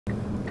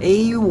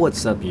Hey,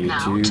 what's up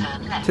YouTube?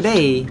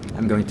 Today,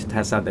 I'm going to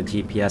test out the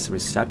GPS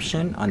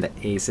reception on the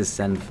Asus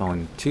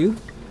ZenFone 2.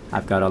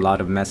 I've got a lot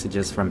of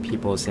messages from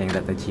people saying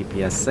that the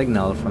GPS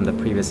signal from the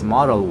previous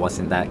model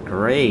wasn't that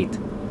great.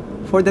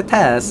 For the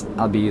test,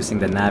 I'll be using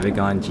the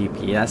Navigon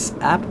GPS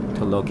app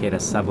to locate a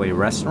Subway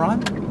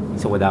restaurant.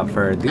 So without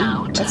further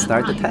ado, let's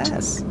start the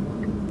test.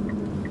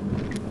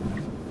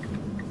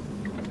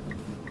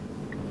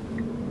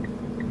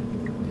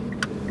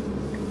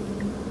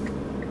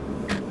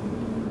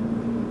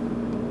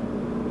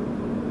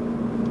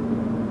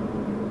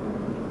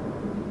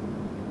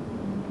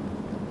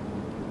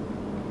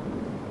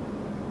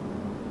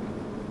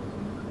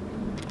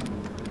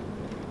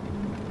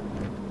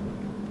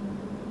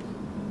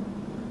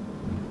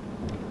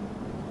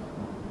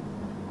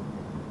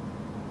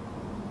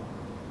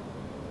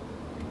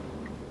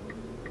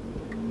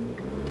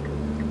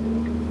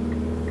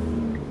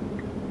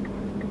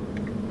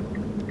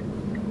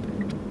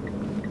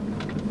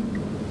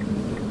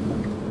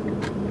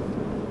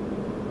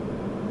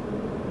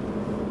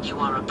 You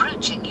are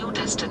approaching your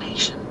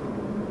destination.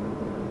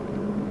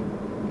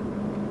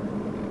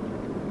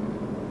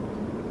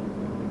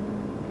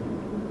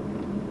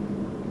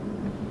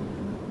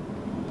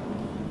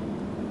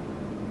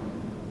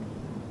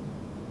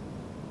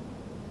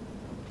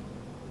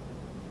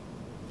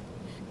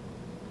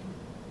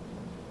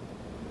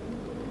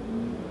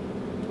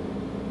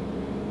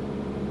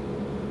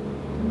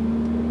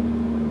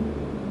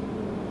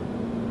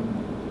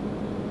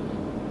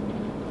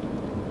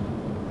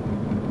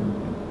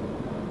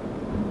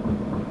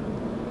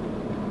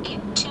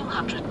 In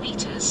 200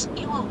 meters,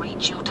 you will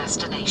reach your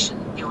destination.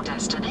 Your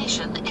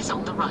destination is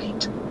on the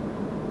right.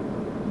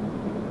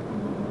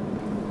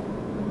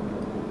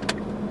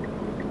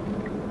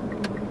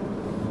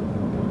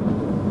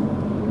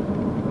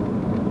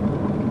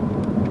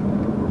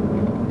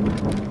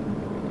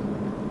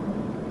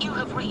 You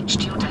have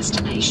reached your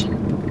destination.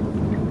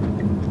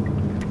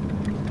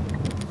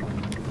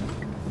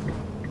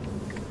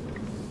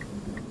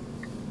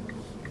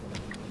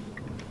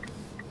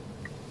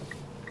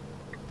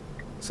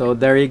 So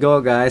there you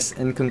go guys.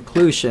 In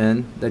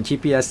conclusion, the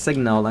GPS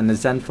signal on the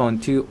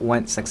ZenFone 2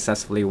 went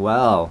successfully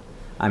well.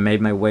 I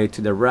made my way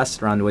to the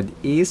restaurant with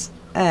ease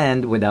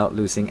and without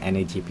losing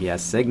any GPS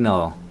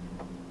signal.